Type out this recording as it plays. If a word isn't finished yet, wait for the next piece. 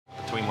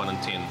between 1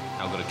 and 10,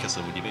 how good a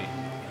kisser would you be?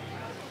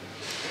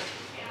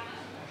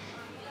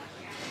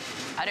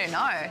 I don't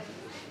know.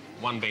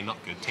 1 being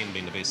not good, 10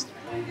 being the best.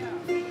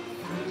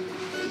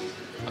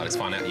 Oh, let's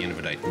find out at the end of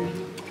the date.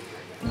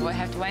 We'll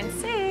have to wait and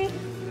see.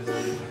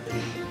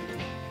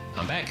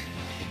 I'm back.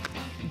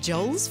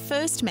 Joel's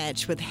first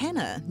match with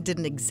Hannah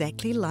didn't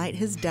exactly light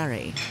his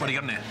durry. What do you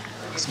got in there?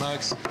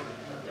 Smokes.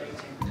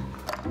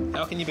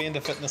 How can you be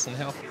into fitness and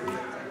health?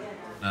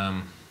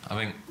 I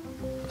think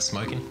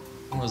smoking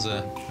was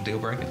a deal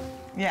breaker.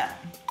 Yeah.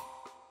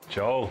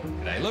 Joel.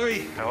 G'day,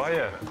 Louis. How are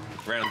you?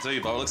 Round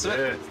 2, by the looks of it.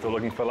 Yeah, still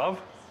looking for love?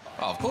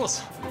 Oh, of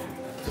course.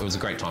 It was a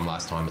great time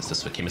last time. It's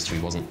just the chemistry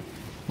wasn't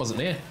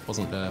there.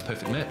 Wasn't a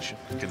perfect match.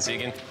 Good to see you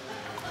again.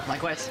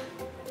 Likewise.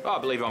 Oh, I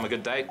believe I'm a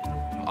good date.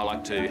 I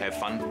like to have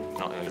fun,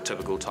 not a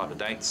typical type of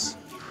dates.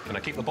 Can I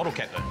keep the bottle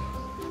cap though?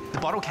 The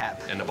bottle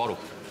cap? And the bottle.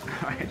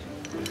 All right.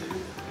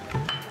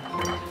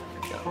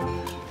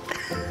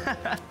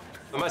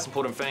 The most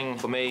important thing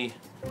for me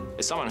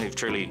is someone who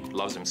truly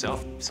loves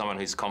himself, someone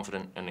who's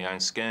confident in their own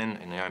skin,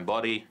 in their own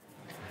body.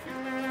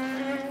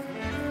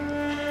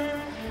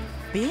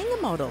 Being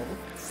a model,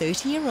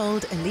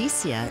 30-year-old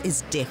Alyssia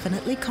is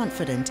definitely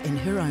confident in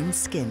her own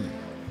skin.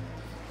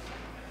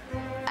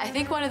 I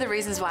think one of the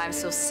reasons why I'm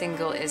still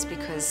single is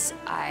because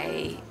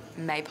I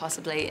may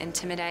possibly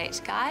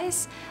intimidate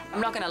guys. I'm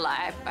not going to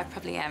lie, I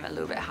probably am a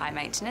little bit high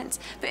maintenance,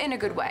 but in a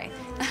good way.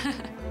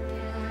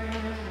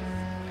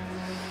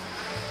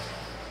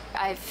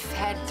 I've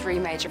had 3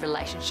 major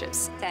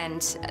relationships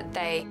and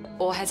they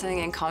all had something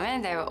in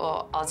common. They were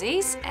all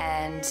Aussies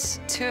and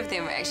 2 of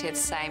them actually had the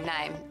same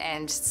name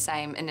and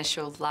same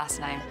initial last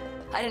name.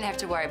 I didn't have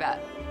to worry about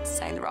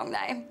saying the wrong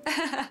name.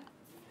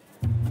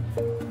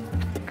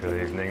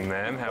 Good evening,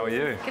 ma'am. How are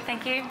you? Good,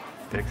 thank you.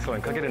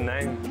 Excellent. Can I get a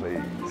name,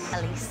 please?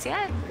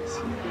 Alyssia.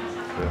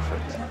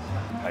 Perfect.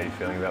 How are you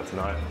feeling about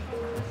tonight?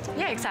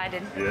 Yeah,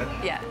 excited.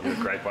 Yeah? Yeah. You're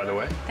great, by the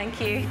way. Thank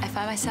you. I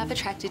find myself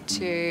attracted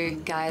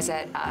to guys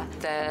that are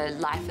the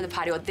life of the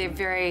party, or they're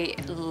very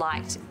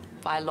liked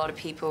by a lot of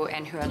people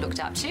and who are looked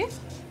up to. All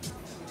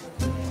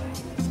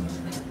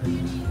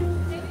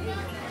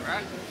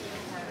right.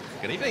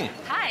 Good evening.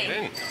 Hi. Good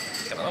evening.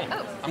 Come on.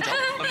 Oh. I'm Joel.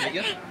 Lovely to meet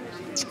you.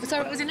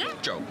 Sorry, what was your name?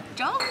 Joel.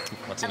 Joel?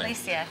 What's your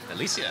Alyssia. name?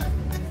 Alyssia.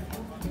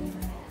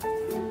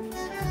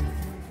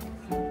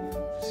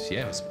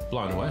 Yeah, I was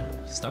blown away.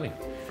 Stunning.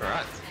 All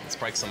right, let's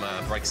break some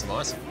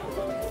ice.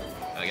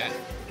 Okay,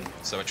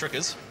 so a trick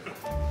is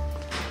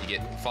you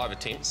get 5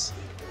 attempts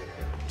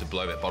to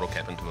blow that bottle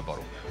cap into a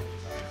bottle.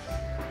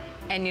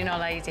 And you're not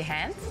allowed to use your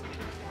hands?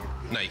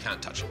 No, you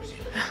can't touch it.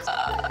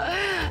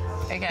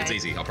 Okay. It's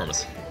easy, I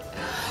promise.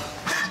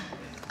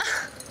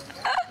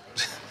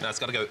 No, it's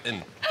got to go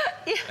in.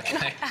 Yeah.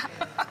 Okay.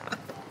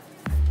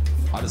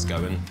 I just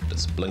go in,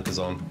 just blinkers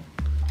on.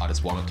 I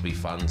just want it to be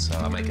fun, so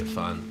I make it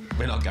fun.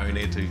 We're not going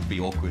there to be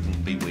awkward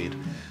and be weird.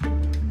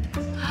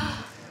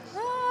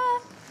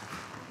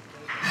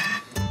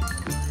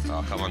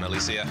 Oh, come on,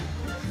 Alyssia.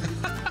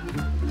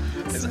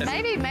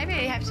 Maybe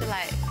you have to,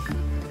 like,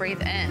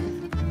 breathe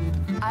in.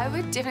 I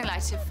would definitely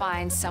like to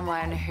find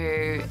someone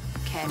who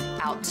can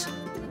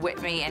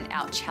outwit me and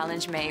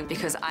out-challenge me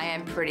because I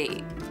am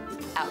pretty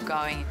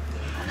outgoing.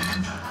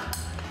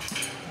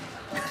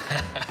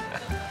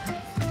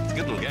 It's a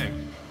good little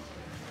game.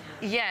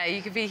 Yeah,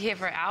 you could be here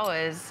for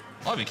hours.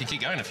 Oh, we can keep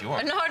going if you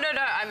want. No,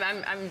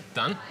 I'm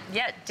Done?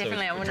 Yeah,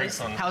 definitely.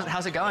 So I want to.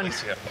 How's it going?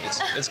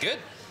 It's good.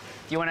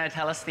 Do you want to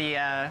tell us the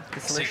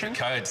solution?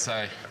 Secret code,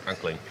 so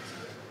unclean.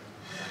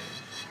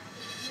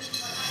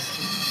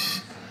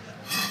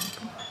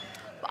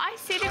 I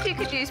said if you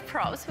could use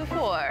props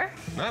before.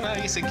 No,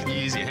 you said can you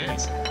use your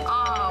hands?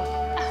 Oh.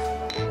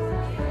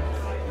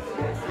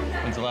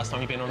 When's the last time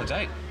you've been on a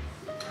date?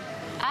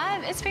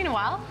 It's been a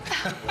while.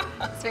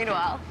 It's been a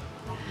while.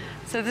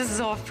 So this is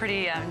all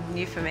pretty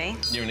new for me.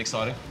 New and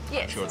exciting?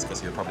 Yes. I'm sure it's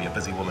because you're probably a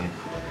busy woman.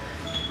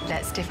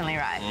 That's definitely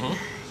right. Mm-hmm.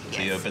 Yes.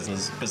 So you're a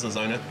business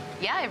owner?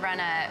 Yeah, I run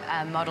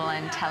a model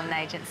and talent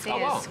agency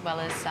as well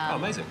as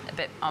amazing. a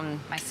bit on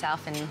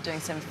myself and doing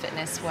some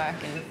fitness work.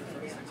 And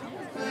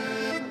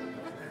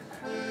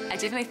I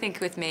definitely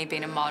think with me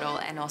being a model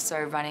and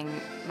also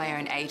running my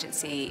own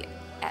agency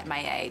at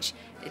my age,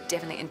 it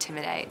definitely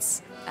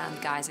intimidates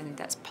guys, and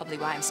that's probably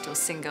why I'm still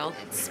single.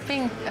 It's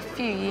been a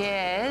few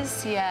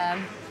years,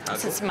 yeah,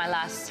 since my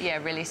last,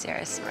 really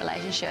serious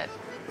relationship.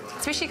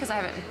 Especially because I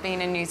haven't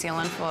been in New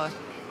Zealand for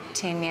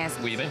 10 years.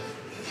 Where you been?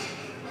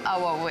 Oh,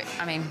 well,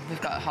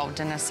 we've got a whole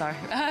dinner, so...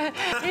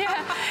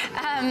 yeah,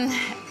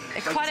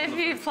 quite a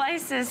few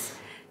places.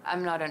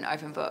 I'm not an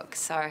open book,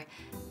 so,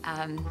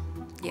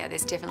 yeah,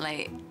 there's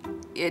definitely...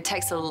 It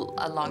takes a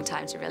long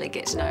time to really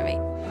get to know me.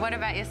 What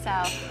about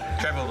yourself?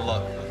 Travelled a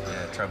lot.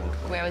 Yeah, travelled.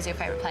 Where was your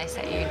favourite place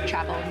that you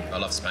travelled? I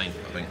love Spain,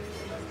 I think.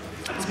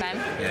 Spain?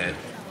 Yeah.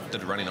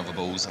 Did the running of the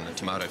bulls and the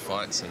tomato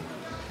fights and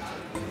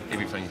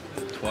everything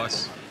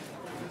twice.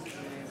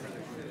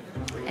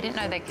 I didn't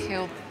know they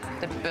killed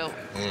the bull,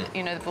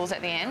 the bulls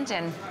at the end,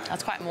 and I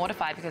was quite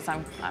mortified because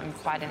I'm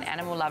quite an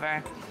animal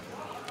lover,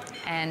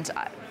 and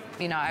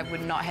You know, I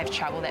would not have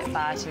travelled that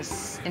far to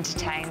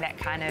entertain that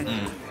kind of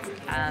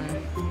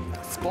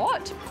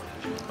sport.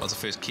 I was the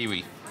first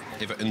Kiwi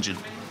ever injured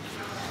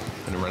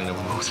in a running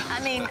award. I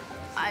mean,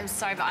 I'm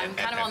sorry, but I'm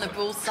kind of on the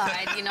bull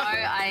side, you know?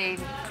 I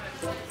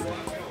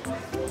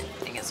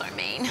think it's so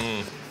mean.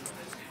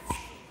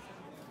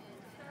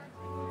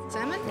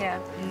 Salmon? Yeah.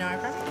 No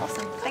problem.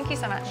 Awesome. Thank you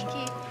so much.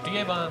 Thank you. Do you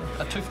have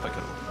a toothpick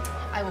at all?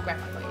 I will grab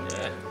one for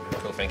you. Yeah.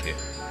 Cool, thank you.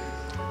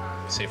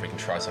 See if we can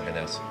try something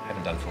else.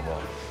 Haven't done for a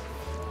while.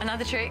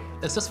 Another treat.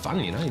 It's just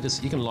fun, you know.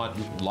 You can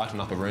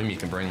lighten up a room. You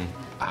can bring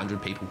 100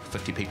 people,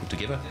 50 people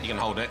together. You can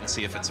hold it and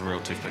see if it's a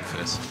real toothpick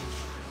first.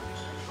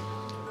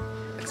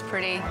 Looks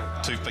pretty.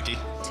 Toothpicky.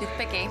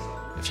 Toothpicky.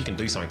 If you can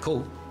do something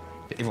cool,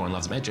 everyone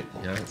loves magic.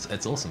 You know,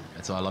 it's awesome.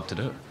 That's why I love to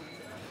do it.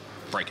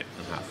 Break it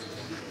in half.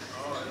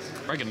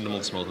 Break it into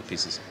more smaller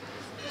pieces.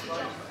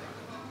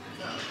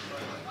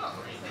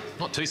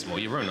 Not too small.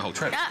 You ruin the whole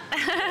trip.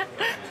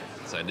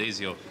 So there's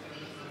your.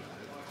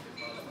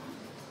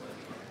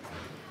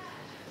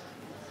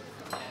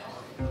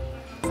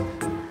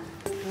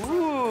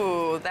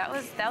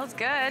 That was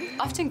good.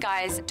 Often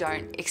guys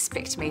don't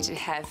expect me to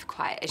have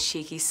quite a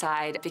cheeky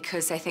side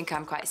because they think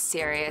I'm quite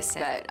serious,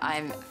 but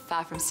I'm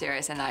far from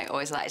serious and I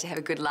always like to have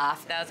a good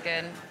laugh. That was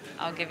good.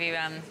 I'll give you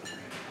A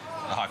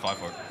high five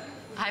for it.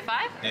 high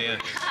five? Yeah.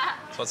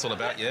 That's what it's all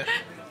about, yeah.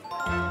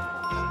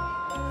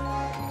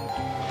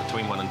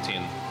 Between 1 and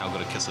 10, how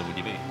good a kisser would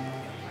you be?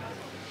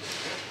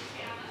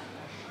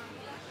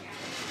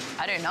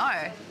 I don't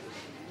know.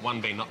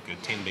 1 being not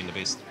good, 10 being the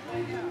best.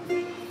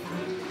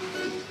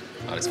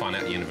 Oh, let's find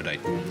out at the end of the day.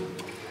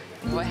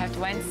 We'll have to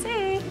wait and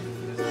see.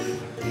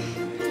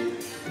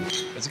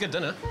 It's a good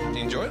dinner. Do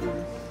you enjoy it?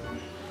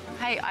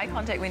 Hey, eye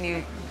contact when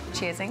you're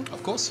cheersing.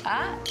 Of course.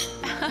 Ah.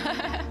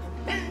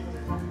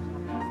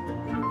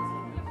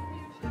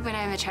 When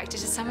I'm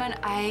attracted to someone,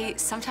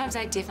 sometimes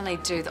I definitely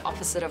do the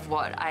opposite of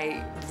what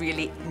I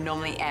really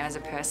normally am as a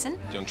person. Do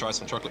you want to try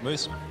some chocolate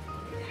mousse?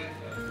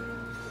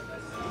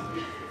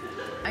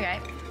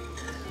 Okay.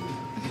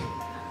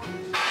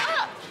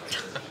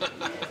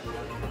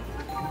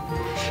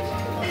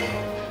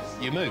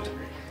 You moved.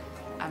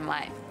 I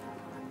might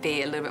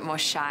be a little bit more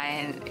shy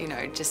and, you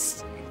know,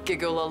 just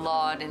giggle a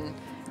lot and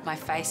my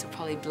face will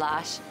probably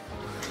blush.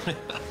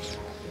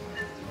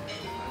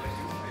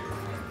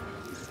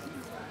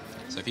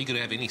 So if you could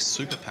have any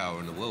superpower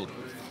in the world,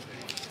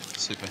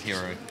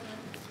 superhero,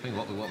 I mean,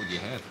 what would you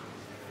have?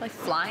 Like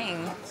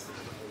flying.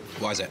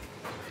 Why is that?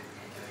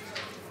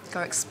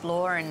 Go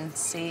explore and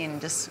see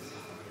and just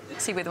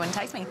see where the wind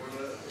takes me.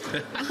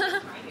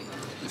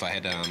 If I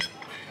had a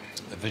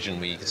vision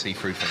where you could see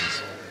through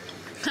things,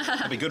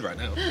 that'd be good right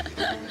now.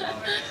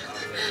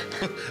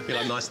 Be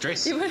like, nice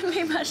dress. You wouldn't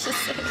be much to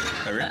see.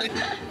 Oh, really?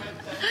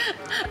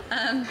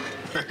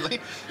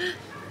 Really?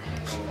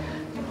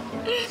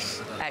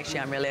 Actually,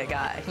 I'm really a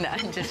guy. No,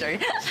 I'm just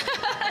joking.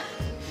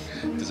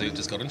 Dessert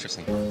just got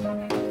interesting.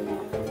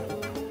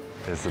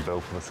 There's the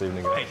bill for this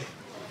evening, guys.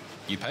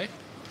 You pay?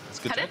 It's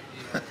a good Pardon?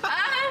 job.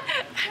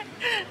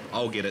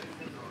 I'll get it.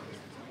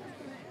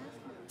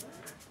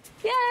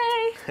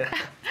 Yay!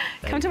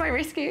 Come to my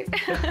rescue.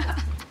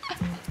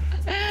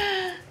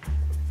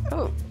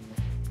 Oh.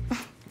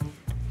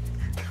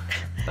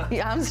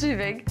 Your arm's too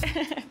big.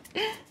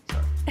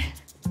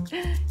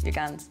 Your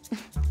guns.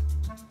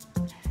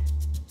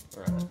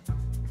 All right.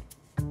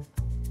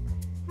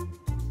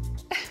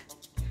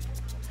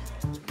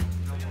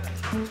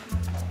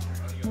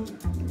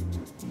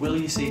 Will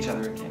you see each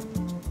other again?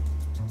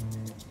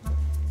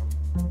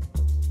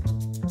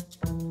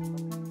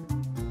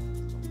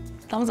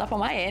 Thumbs up on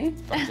my end.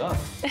 Thumbs up.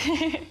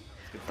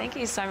 Thank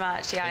you so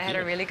much. Yeah, I had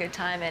a really good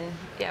time and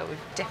yeah, we'll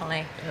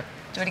definitely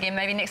do it again.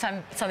 Maybe next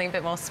time something a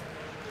bit more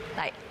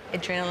like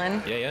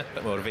adrenaline. Yeah,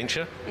 bit more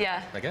adventure.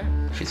 Yeah. Okay.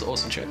 She's an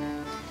awesome chick.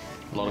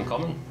 A lot in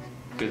common.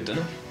 Good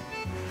dinner.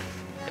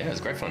 Yeah, it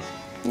was great fun.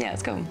 Yeah,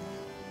 it's cool.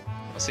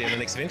 I'll see you in the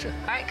next adventure.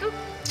 All right, cool.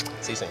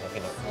 See you soon. Okay,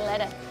 night.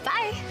 Later.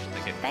 Bye.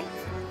 Take care. Thanks.